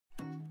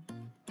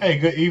Hey,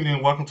 good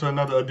evening. Welcome to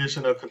another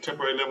edition of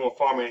Contemporary Living with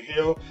Farmer and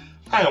Hill.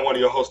 I am one of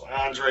your hosts,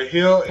 Andre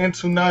Hill, and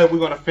tonight we're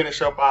going to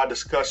finish up our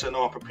discussion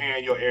on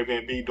preparing your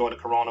Airbnb during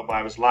the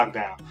coronavirus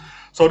lockdown.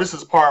 So this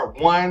is part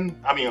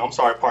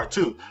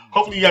two.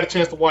 Hopefully you got a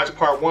chance to watch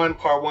part one.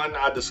 Part one,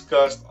 I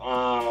discussed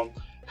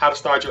how to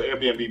start your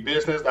Airbnb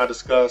business. I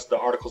discussed the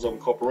articles of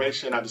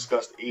incorporation. I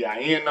discussed the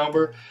EIN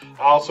number.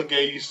 I also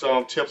gave you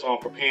some tips on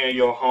preparing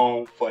your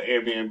home for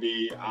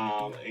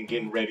Airbnb and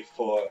getting ready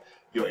for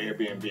your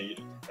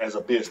Airbnb as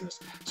a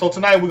business. So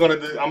tonight I'm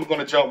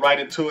gonna jump right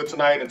into it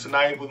tonight, and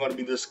tonight we're gonna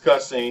be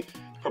discussing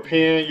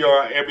preparing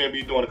your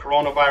Airbnb during the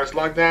coronavirus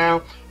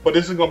lockdown. But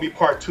this is gonna be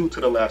part two to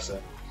the lesson.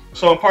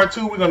 So in part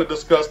two, we're gonna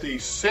discuss the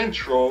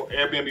central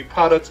Airbnb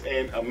products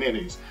and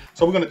amenities.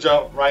 So we're gonna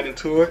jump right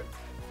into it.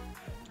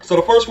 So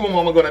the first room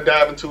I'm gonna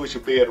dive into is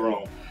your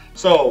bedroom.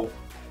 So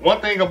one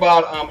thing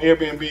about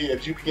Airbnb,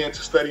 if you begin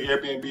to study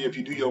Airbnb, if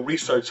you do your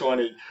research on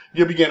it,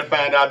 you'll begin to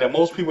find out that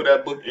most people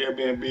that book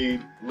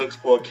Airbnb looks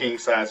for a king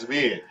size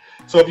bed.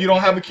 So if you don't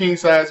have a king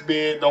size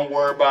bed, don't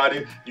worry about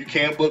it. You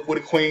can book with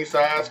a queen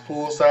size,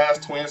 full size,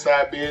 twin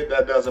size bed,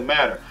 that doesn't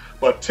matter.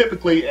 But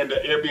typically in the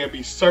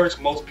Airbnb search,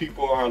 most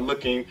people are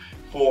looking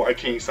for a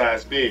king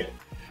size bed.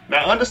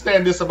 Now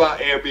understand this about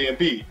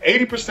Airbnb.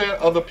 80%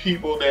 of the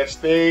people that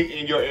stay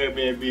in your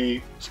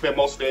Airbnb spend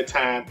most of their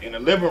time in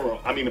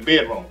the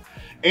bedroom.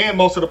 And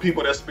most of the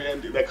people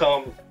that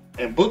come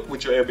and book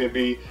with your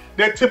Airbnb,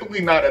 they're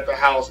typically not at the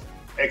house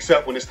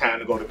except when it's time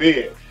to go to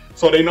bed.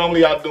 So they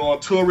normally out doing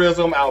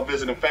tourism, out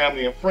visiting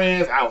family and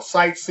friends, out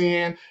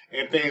sightseeing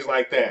and things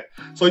like that.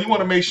 So you want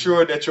to make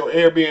sure that your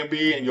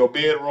Airbnb and your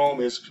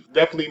bedroom is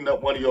definitely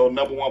one of your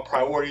number one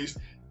priorities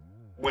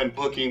when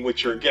booking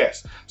with your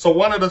guests. So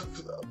one of the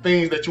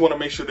things that you want to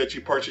make sure that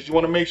you purchase, you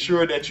want to make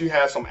sure that you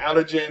have some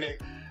allergenic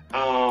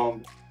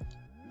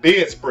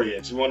bed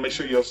spreads. You want to make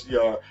sure your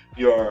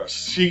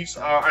sheets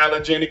are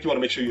allergenic. You want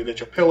to make sure that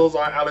your pillows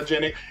are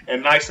allergenic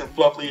and nice and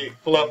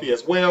fluffy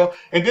as well.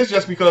 And this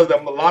just because a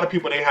lot of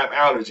people, they have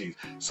allergies.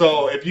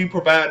 So if you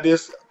provide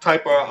this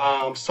type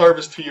of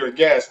service to your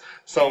guests,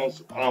 some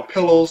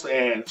pillows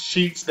and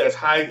sheets that's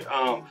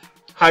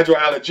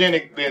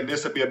hypoallergenic, then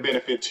this will be a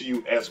benefit to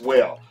you as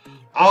well.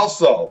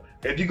 Also,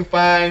 if you can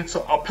find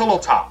a pillow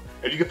top.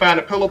 If you can find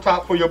a pillow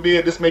top for your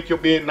bed, this make your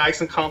bed nice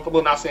and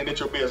comfortable. Not saying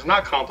that your bed is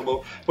not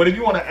comfortable, but if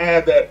you want to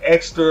add that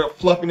extra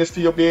fluffiness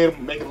to your bed,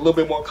 make it a little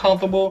bit more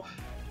comfortable,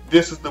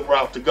 this is the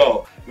route to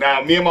go.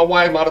 Now, me and my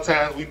wife, a lot of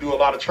times we do a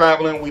lot of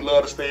traveling. We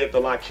love to stay at the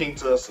La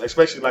Quintas,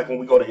 especially like when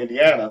we go to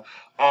Indiana,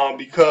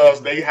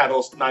 because they have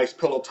those nice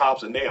pillow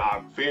tops and they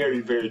are very,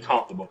 very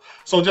comfortable.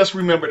 So just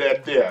remember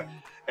that there.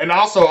 And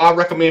also, I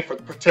recommend for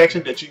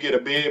protection that you get a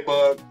bed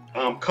bug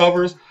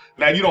covers.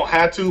 Now, you don't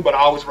have to, but I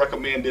always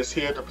recommend this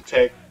here to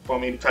protect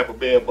from any type of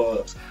bed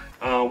bugs.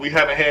 We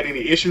haven't had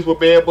any issues with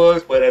bed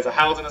bugs, but as a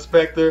housing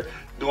inspector,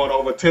 doing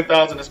over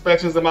 10,000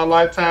 inspections in my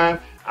lifetime,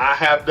 I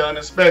have done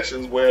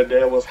inspections where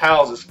there was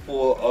houses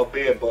full of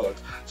bed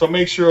bugs. So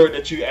make sure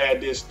that you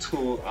add this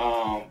to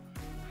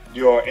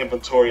your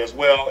inventory as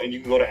well. And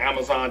you can go to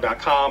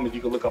Amazon.com and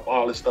you can look up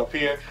all this stuff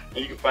here, and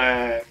you can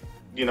find,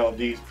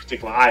 these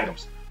particular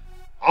items.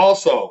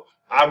 Also,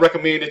 I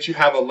recommend that you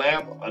have a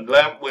lamp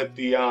with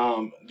the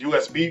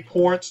USB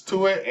ports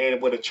to it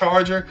and with a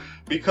charger,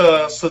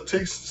 because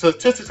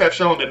statistics have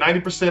shown that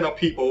 90% of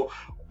people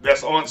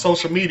that's on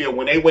social media,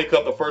 when they wake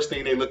up, the first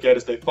thing they look at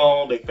is their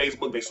phone, their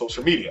Facebook, their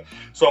social media.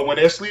 So when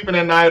they're sleeping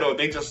at night or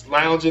they just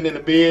lounging in the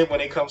bed, when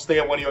they come stay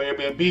at one of your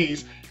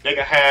Airbnbs, they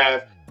can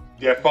have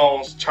their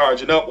phones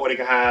charging up, or they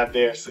can have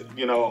their,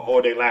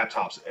 or their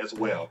laptops as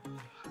well.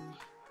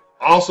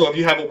 Also, if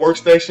you have a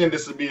workstation,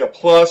 this would be a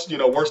plus.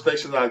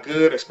 Workstations are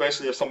good,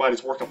 especially if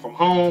somebody's working from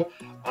home.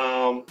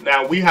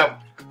 Now, we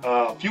have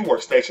a few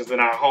workstations in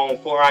our home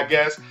for our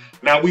guests.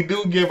 Now, we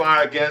do give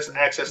our guests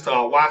access to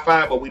our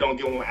Wi-Fi, but we don't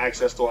give them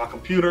access to our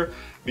computer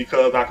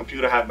because our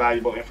computer has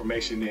valuable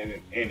information in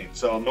it.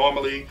 So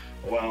normally,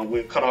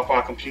 we'll cut off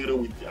our computer.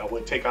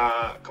 We'll take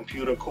our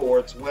computer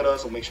cords with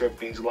us and make sure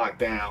everything's locked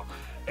down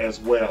as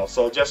well.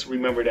 So just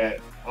remember that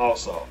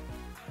also.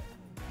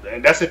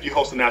 And that's if you're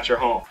hosting out your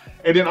home.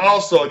 And then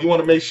also, you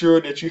want to make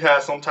sure that you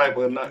have some type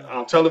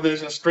of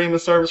television streaming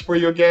service for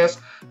your guests.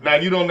 Now,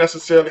 you don't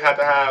necessarily have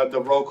to have the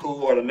Roku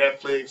or the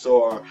Netflix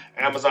or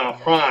Amazon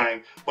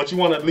Prime, but you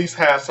want to at least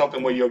have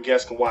something where your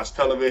guests can watch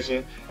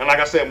television. And like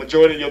I said,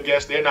 majority of your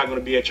guests, they're not going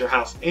to be at your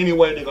house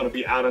anyway. They're going to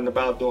be out and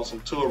about doing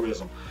some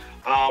tourism.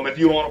 If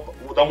you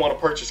don't want to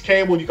purchase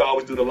cable, you can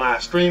always do the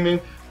live streaming,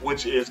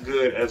 which is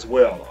good as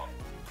well.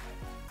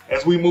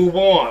 As we move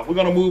on, we're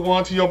going to move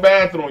on to your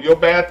bathroom. Your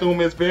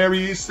bathroom is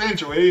very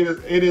essential.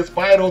 It is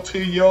vital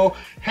to your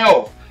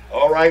health.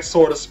 All right,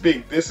 so to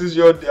speak. This is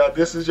your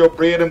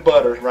bread and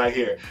butter right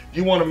here.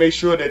 You want to make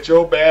sure that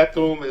your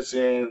bathroom is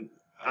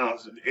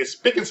it's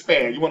spick and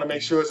span. You want to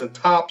make sure it's in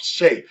top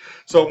shape.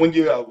 So when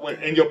you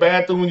in your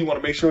bathroom, you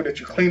want to make sure that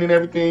you're cleaning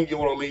everything. You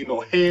want to leave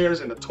no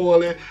hairs in the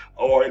toilet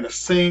or in the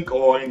sink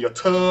or in your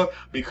tub,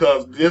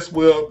 because this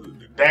will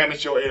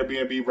damage your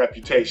Airbnb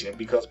reputation,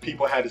 because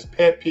people have this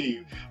pet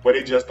peeve where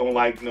they just don't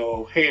like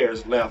no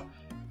hairs left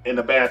in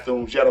the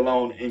bathrooms, yet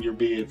alone in your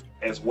beds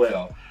as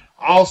well.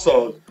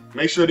 Also,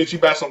 make sure that you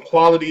buy some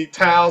quality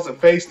towels and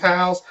face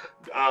towels.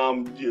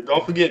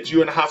 Don't forget,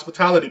 you're in the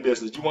hospitality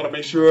business. You want to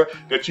make sure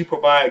that you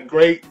provide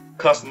great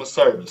customer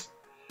service.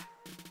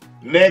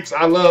 Next,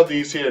 I love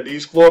these here.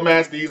 These floor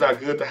mats, these are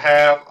good to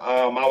have.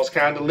 I was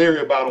kind of leery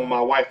about them when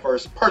my wife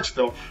first purchased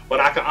them, but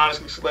I can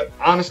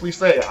honestly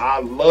say I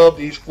love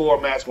these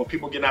floor mats. When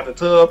people get out the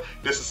tub,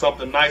 this is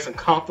something nice and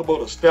comfortable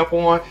to step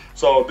on.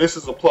 So this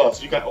is a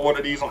plus. You can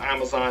order these on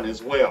Amazon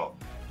as well.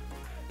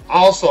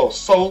 Also,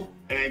 soap,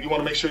 and you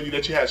want to make sure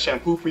that you have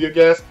shampoo for your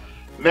guests.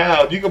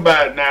 Now, you can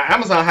buy, now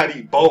Amazon had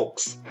these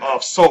bulks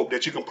of soap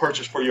that you can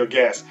purchase for your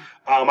guests.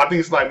 I think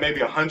it's like maybe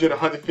 100,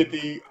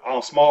 150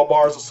 small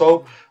bars of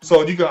soap.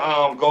 So you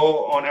can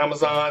go on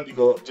Amazon, you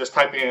go just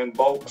type in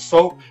bulk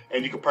soap,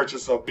 and you can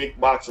purchase a big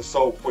box of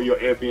soap for your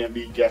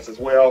Airbnb guests as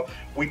well.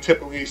 We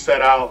typically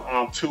set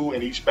out 2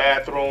 in each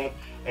bathroom,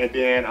 and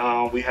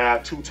then we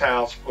have 2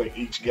 towels for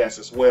each guest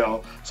as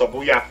well. So if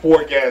we have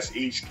 4 guests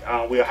each,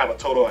 we'll have a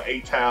total of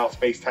 8 towels,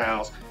 face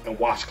towels, and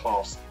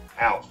washcloths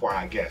out for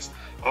our guests.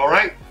 All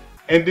right,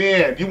 and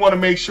then you want to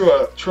make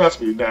sure,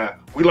 trust me now,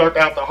 we learned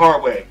out the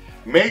hard way.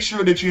 Make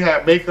sure that you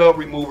have makeup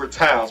remover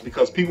towels,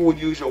 because people will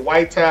use your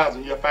white towels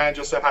and you'll find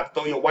yourself have to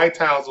throw your white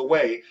towels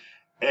away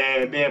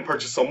and then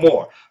purchase some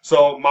more.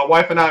 So my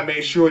wife and I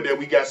made sure that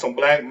we got some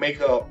black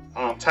makeup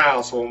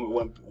towels. So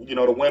when you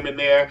know the women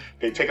there,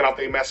 they take off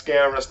their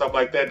mascara and stuff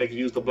like that, they can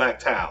use the black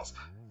towels.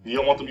 You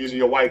don't want them using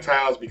your white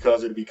towels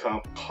because it'll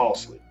become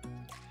costly.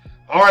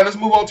 All right, let's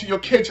move on to your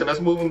kitchen. Let's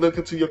move and look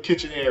into your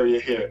kitchen area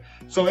here.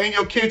 So in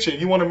your kitchen,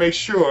 you want to make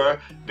sure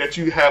that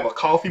you have a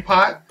coffee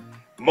pot.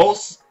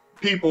 Most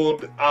people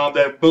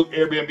that book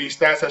Airbnb,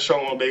 stats have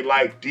shown they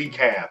like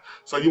decaf.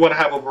 So you want to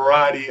have a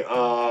variety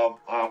of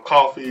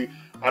coffee.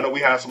 I know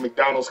we have some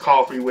McDonald's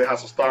coffee, we have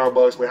some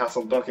Starbucks, we have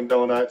some Dunkin'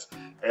 Donuts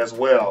as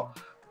well.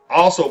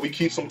 Also, we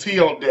keep some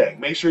tea on deck.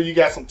 Make sure you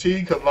got some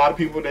tea, because a lot of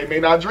people, they may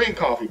not drink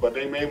coffee, but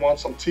they may want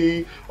some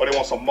tea, or they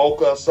want some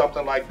mocha or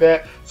something like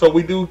that. So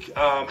we do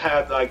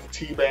have like the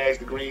tea bags,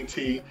 the green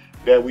tea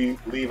that we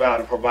leave out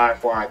and provide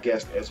for our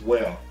guests as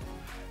well.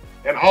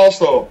 And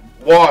also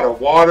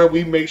water,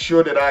 we make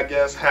sure that our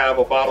guests have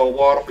a bottle of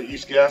water for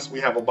each guest. We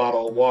have a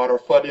bottle of water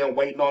for them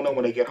waiting on them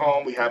when they get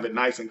home. We have it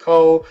nice and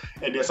cold.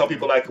 And then some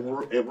people like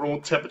it room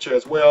temperature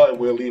as well, and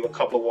we'll leave a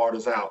couple of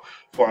waters out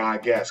for our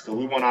guests, because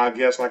we want our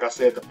guests, like I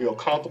said, to feel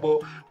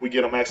comfortable. We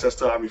give them access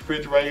to our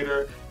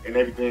refrigerator and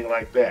everything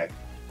like that.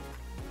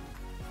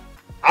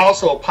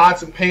 Also,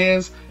 pots and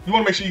pans. You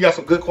want to make sure you got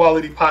some good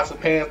quality pots and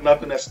pans,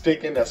 nothing that's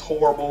sticking, that's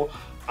horrible.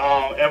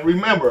 And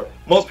remember,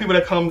 most people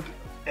that come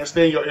and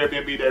stay in your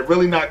Airbnb, they're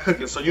really not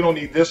cooking, so you don't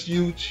need this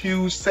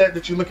huge set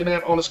that you're looking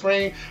at on the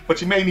screen, but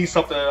you may need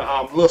something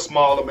a little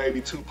smaller, maybe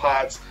 2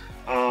 pots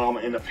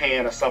in a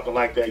pan or something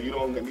like that. You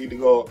don't need to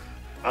go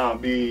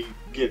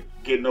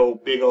get no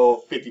big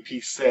old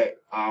 50-piece set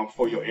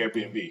for your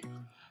Airbnb.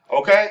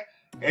 Okay,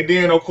 and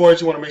then of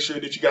course you want to make sure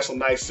that you got some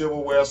nice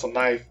silverware, some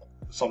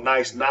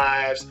nice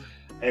knives,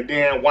 and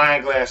then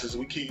wine glasses.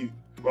 We keep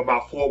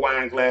about 4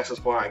 wine glasses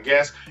for our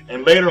guests,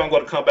 and later I'm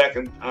going to come back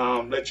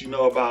and let you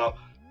know about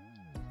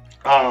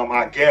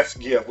our guest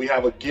gift. We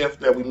have a gift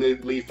that we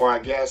leave for our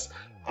guests,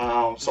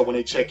 so when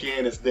they check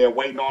in, it's there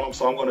waiting on them.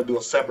 So I'm going to do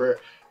a separate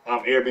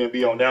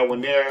Airbnb on that one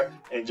there,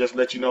 and just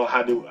let you know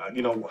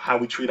how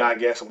we treat our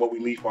guests and what we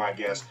leave for our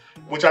guests,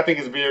 which I think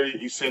is very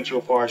essential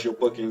as far as your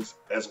bookings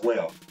as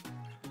well.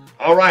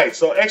 All right,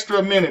 so extra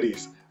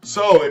amenities.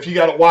 So if you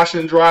got a washer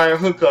and dryer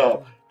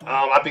hookup,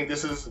 I think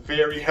this is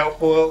very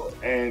helpful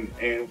and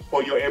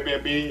for your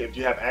Airbnb if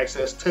you have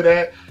access to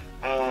that.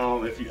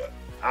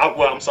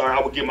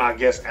 I would give my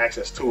guests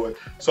access to it.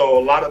 So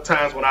a lot of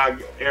times when our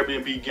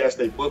Airbnb guests,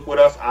 they book with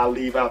us, I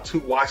leave out 2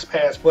 wash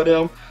pads for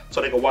them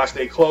so they can wash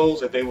their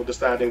clothes if they will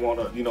decide they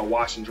want to,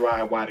 wash and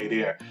dry while they're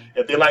there.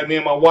 If they're like me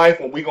and my wife,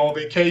 when we go on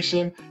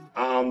vacation,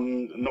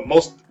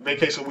 most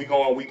vacations we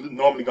go on, we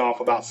normally gone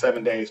for about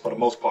 7 days for the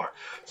most part.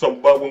 So,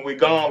 but when we're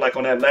gone, like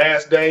on that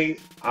last day,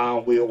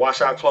 we'll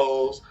wash our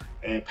clothes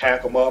and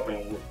pack them up,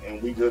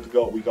 and we good to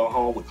go. We go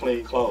home with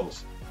clean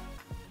clothes.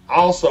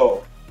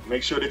 Also,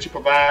 make sure that you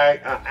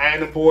provide an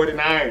ironing board and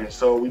iron.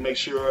 So we make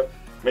sure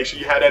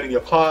you have that in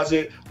your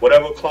closet,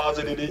 whatever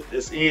closet it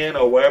is in,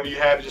 or wherever you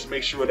have it. Just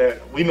make sure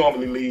that we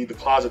normally leave the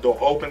closet door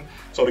open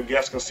so the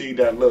guests can see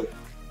that, look,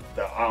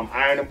 the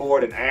ironing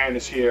board and iron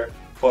is here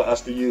for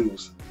us to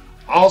use.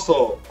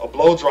 Also, a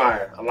blow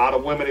dryer. A lot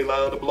of women, they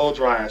love the blow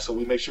dryer, so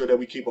we make sure that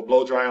we keep a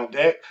blow dryer on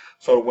deck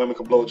so the women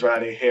can blow dry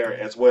their hair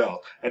as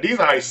well. And these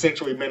are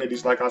essential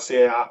amenities, like I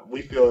said,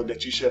 we feel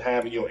that you should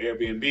have in your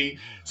Airbnb,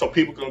 so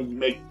people can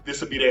make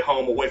this will be their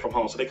home away from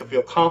home, so they can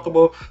feel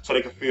comfortable, so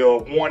they can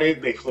feel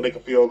wanted, so they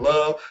can feel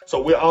loved.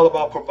 So we're all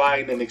about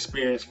providing an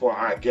experience for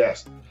our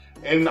guests.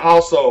 And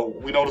also,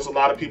 we notice a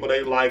lot of people,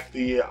 they like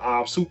the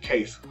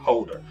suitcase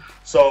holder.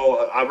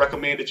 So I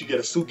recommend that you get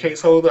a suitcase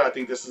holder. I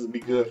think this would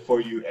be good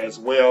for you as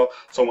well.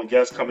 So when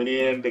guests coming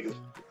in, they can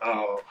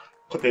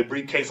put their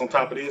briefcase on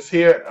top of this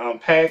here,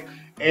 pack.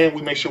 And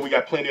we make sure we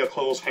got plenty of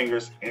clothes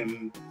hangers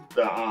in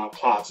the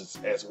closets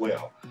as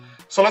well.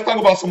 So let's talk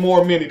about some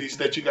more amenities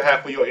that you can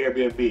have for your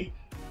Airbnb.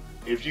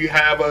 If you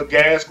have a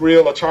gas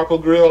grill or charcoal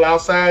grill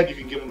outside, you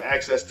can give them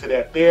access to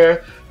that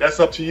there. That's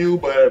up to you,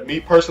 but me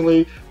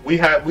personally, we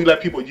let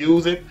people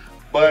use it,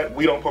 but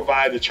we don't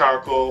provide the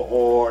charcoal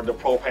or the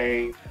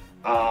propane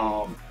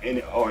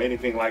or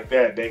anything like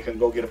that. They can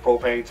go get a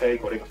propane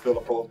tank, or they can fill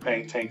a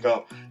propane tank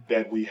up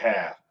that we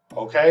have.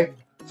 Okay,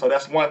 so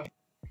that's one.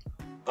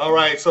 All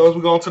right, so as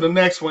we go on to the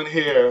next one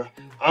here,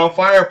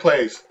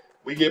 fireplace.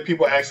 We give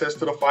people access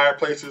to the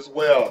fireplace as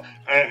well.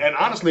 And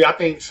honestly, I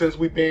think since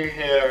we've been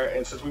here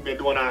and since we've been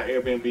doing our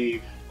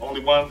Airbnb,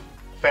 only one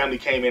family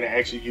came in and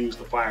actually used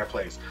the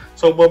fireplace.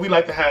 So, but we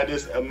like to have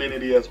this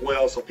amenity as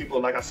well, so people,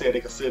 like I said, they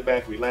can sit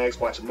back, relax,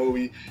 watch a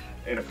movie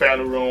in the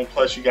family room.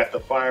 Plus, you got the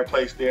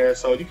fireplace there,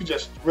 so you can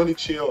just really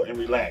chill and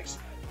relax.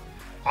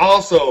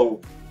 Also,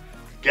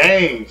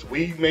 games.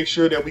 We make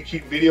sure that we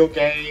keep video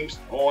games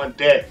on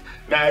deck.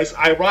 Now, it's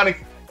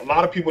ironic. A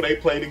lot of people, they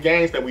play the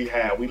games that we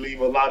have. We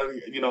leave a lot of,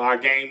 our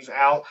games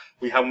out.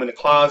 We have them in the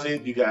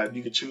closet. You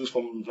can choose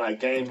from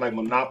like games like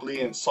Monopoly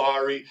and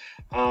Sorry,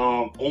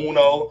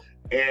 Uno.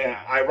 And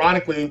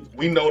ironically,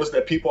 we noticed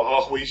that people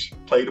always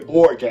play the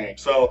board game.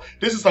 So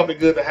this is something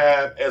good to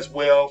have as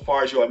well, as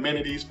far as your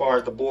amenities, as far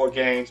as the board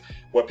games,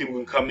 where people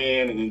can come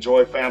in and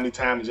enjoy family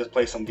time and just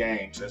play some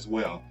games as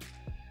well.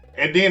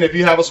 And then if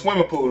you have a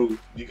swimming pool,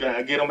 you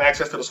can get them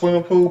access to the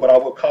swimming pool, but I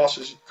will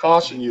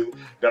caution you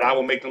that I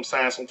will make them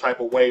sign some type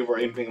of waiver or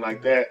anything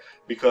like that,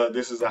 because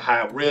this is a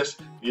high risk.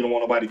 You don't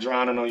want nobody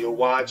drowning on your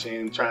watch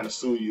and trying to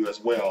sue you as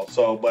well.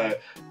 So,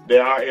 but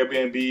there are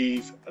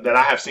Airbnbs that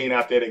I have seen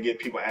out there that give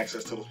people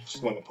access to the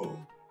swimming pool.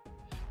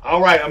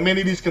 All right,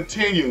 amenities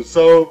continue.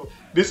 So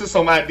this is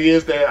some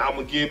ideas that I'm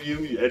gonna give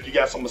you. If you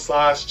got some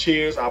massage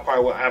chairs, I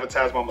probably will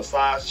advertise my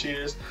massage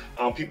chairs.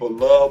 People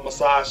love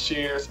massage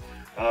chairs.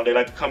 They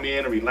like to come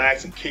in and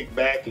relax and kick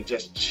back and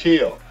just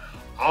chill.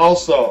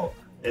 Also,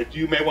 if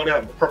you may want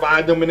to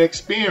provide them an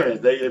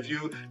experience, if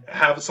you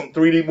have some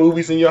 3D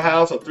movies in your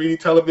house or 3D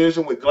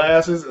television with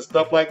glasses and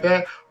stuff like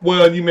that,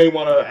 well, you may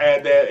want to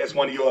add that as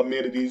one of your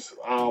amenities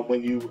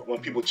when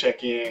people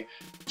check in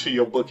to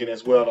your booking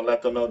as well, to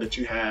let them know that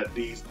you have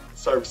these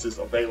services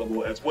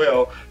available as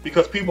well,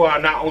 because people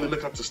are not only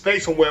looking to stay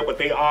somewhere, but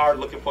they are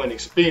looking for an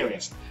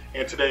experience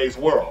in today's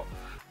world.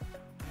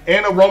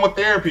 And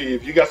aromatherapy.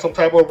 If you got some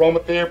type of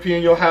aromatherapy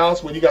in your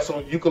house, when you got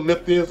some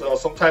eucalyptus or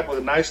some type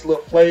of nice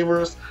little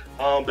flavors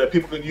that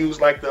people can use,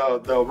 like the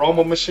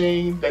aroma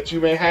machine that you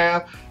may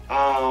have,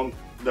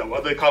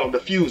 what they call them,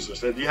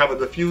 diffusers. If you have a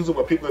diffuser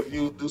where people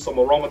do some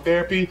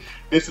aromatherapy,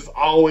 this is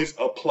always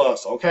a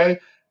plus, okay?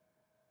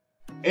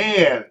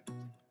 And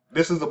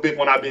this is a big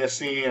one I've been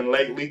seeing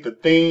lately, the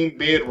themed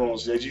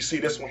bedrooms. As you see,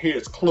 this one here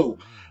is Clue.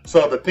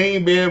 So the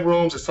themed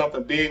bedrooms is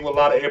something big with a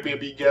lot of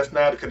Airbnb guests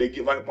now, because they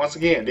give, like, once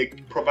again, they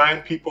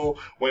provide people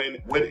with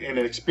an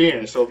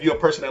experience. So if you're a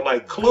person that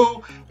like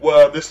Clue,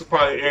 well, this is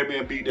probably an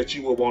Airbnb that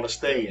you will want to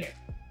stay in.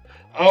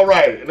 All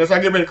right, and as I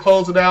get ready to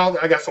close it out,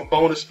 I got some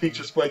bonus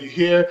features for you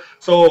here.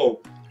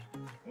 So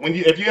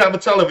if you have a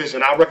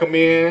television, I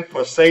recommend,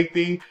 for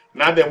safety,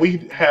 not that we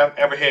have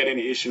ever had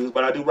any issues,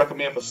 but I do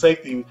recommend for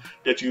safety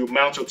that you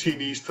mount your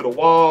TVs to the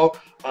wall,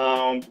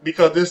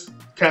 because this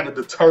kind of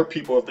deter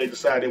people if they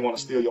decide they want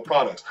to steal your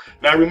products.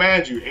 Now, I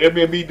remind you,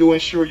 Airbnb do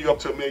insure you up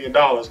to $1 million,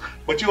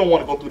 but you don't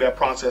want to go through that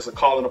process of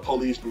calling the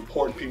police,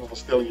 reporting people for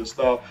stealing your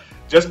stuff.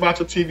 Just mount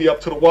your TV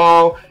up to the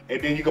wall,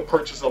 and then you can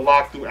purchase a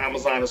lock through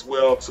Amazon as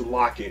well to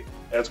lock it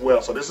as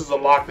well. So this is a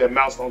lock that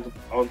mounts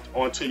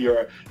onto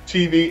your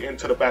TV and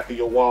to the back of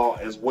your wall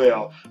as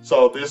well.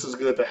 So this is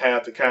good to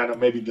have to kind of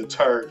maybe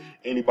deter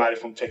anybody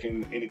from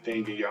taking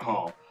anything in your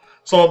home.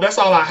 So that's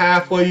all I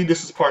have for you.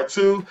 This is part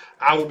 2.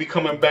 I will be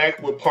coming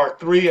back with part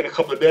 3 in a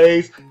couple of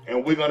days,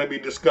 and we're going to be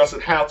discussing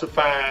how to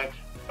find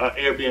an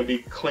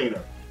Airbnb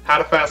cleaner. How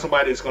to find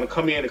somebody that's going to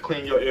come in and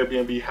clean your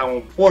Airbnb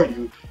home for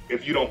you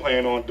if you don't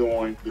plan on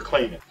doing the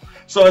cleaning.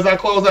 So as I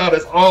close out,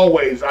 as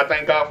always, I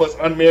thank God for His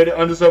unmerited,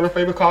 undeserved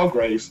favor called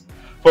grace.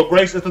 For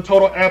grace is the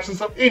total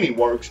absence of any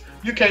works.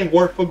 You can't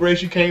work for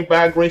grace, you can't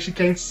buy grace, you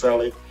can't sell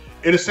it.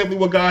 It is simply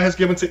what God has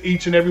given to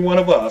each and every one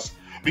of us,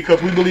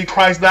 because we believe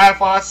Christ died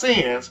for our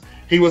sins,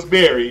 He was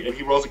buried, and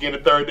He rose again the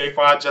third day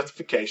for our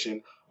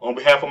justification. On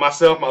behalf of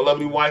myself, my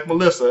lovely wife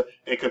Melissa,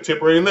 and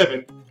Contemporary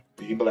Living,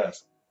 be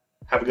blessed.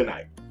 Have a good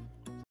night.